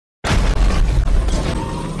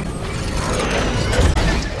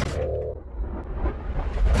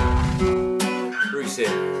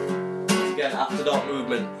Afterdark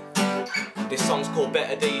movement. This song's called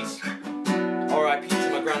Better Days. R.I.P. to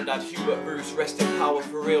my granddad, Hubert, Bru-C, rest in power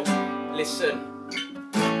for real. Listen,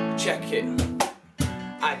 check it.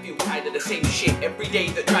 I feel tired of the same shit every day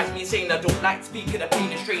that drives me insane. I don't like speaking the pain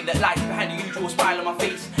and strain that lies behind the usual smile on my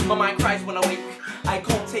face. My mind cries when I wake. I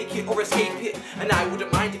can't take it or escape it, and I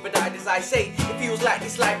wouldn't mind if I died as I say. It feels like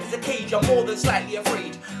this life is a cage, I'm more than slightly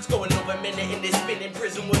afraid. Let's go another minute in this spinning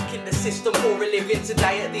prison, working the system for a living to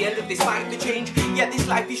die at the end of this fight to change. Yeah, this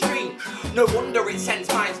life is strange, no wonder it sends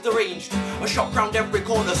minds deranged. A shot round every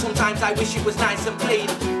corner, sometimes I wish it was nice and plain.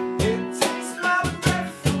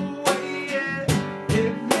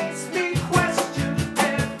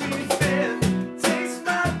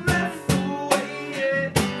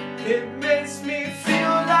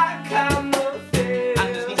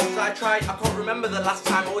 I can't remember the last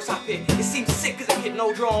time I was happy. It seems sick as a kid,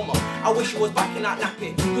 no drama. I wish I was back in that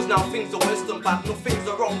nappy, cause now things are worse than bad. Nothing's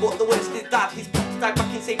are wrong, but the worst is dad. His pops died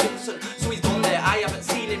back in St. Vincent, so he's gone there. I haven't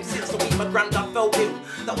seen him since the week my granddad fell ill.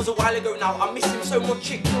 That was a while ago now, I miss him so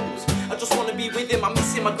much it kills. I just wanna be with him, I'm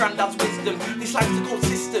missing my granddad's wisdom. This life's a cold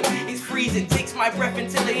system, it's freezing, takes my breath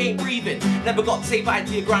until I ain't breathing. Never got to say bye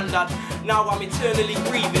to your granddad, now I'm eternally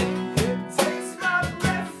grieving.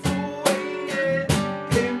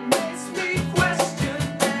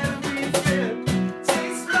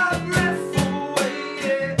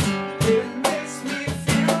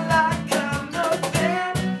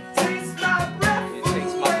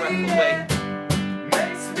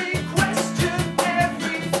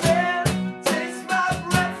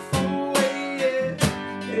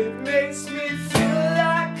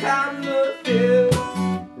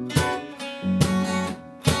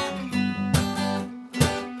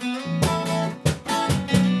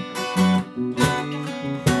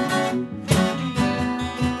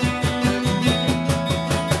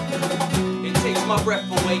 My breath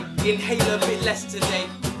away, inhale a bit less today.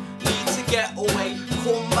 Need to get away,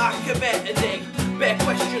 come back a better day. Better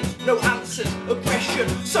questions, no answers, aggression,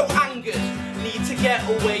 so angered. Need to get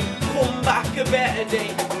away, come back a better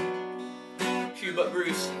day. Hubert,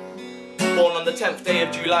 Bru-C, born on the 10th day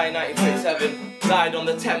of July 1937, died on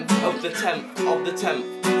the 10th of the 10th of the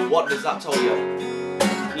 10th. What does that tell you?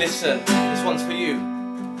 Listen, this one's for you.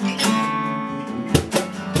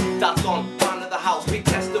 Dad's gone, man of the house, big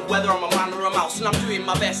test of whether I'm a man or a mouse, and I'm doing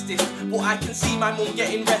my bestest, but I can see my mum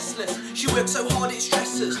getting restless. She works so hard it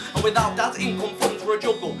stresses, and without dad's income funds were a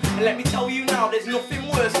juggle. And let me tell you now, there's nothing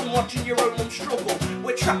worse than watching your own mum struggle.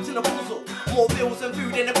 We're trapped in a puzzle, more bills and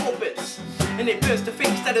food in the cupboards, and it burns to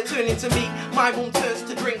think instead of turning to me, my mum turns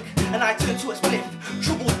to drink, and I turn to a spliff.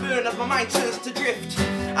 Troubles burn as my mind turns to drift.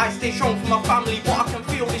 I stay strong for my family, but I can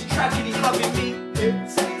feel this tragedy having me. It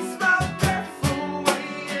takes my breath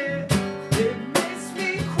away, it makes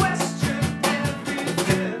me question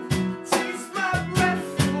everything. Takes my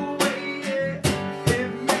breath away,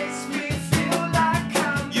 it makes me feel like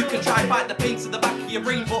I'm. You can try fight the pains at the back of your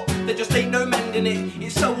brain, but there just ain't no mending it.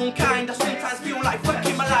 It's so unkind, I sometimes feel like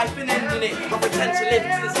fucking my life and ending it. I pretend to live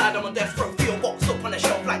inside on my death row, feel boxed up on a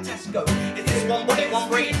shelf like Tesco. Is this one body, one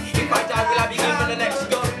brain? If I die, will I be given the next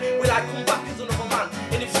go? Will I come back as another man?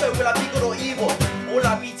 And if so, will I be good or evil? Or will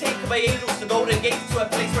I be taken by angels to golden gates to a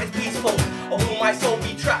place where it's peaceful? Or will my soul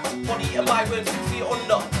be trapped, body and my words 6 feet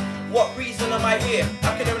under? What reason am I here?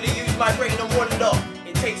 I can only use my brain and wonder.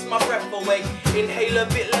 It takes my breath away, inhale a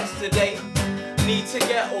bit less today. Need to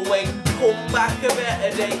get away, come back a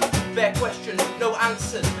better day. Fair questions, no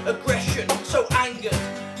answers, aggression, so angered.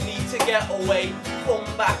 Need to get away, come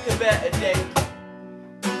back a better day.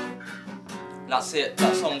 That's it,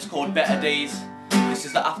 that song's called Better Days. This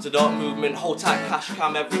is the Afterdark movement, hold tight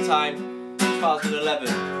Kashkam every time, 2011.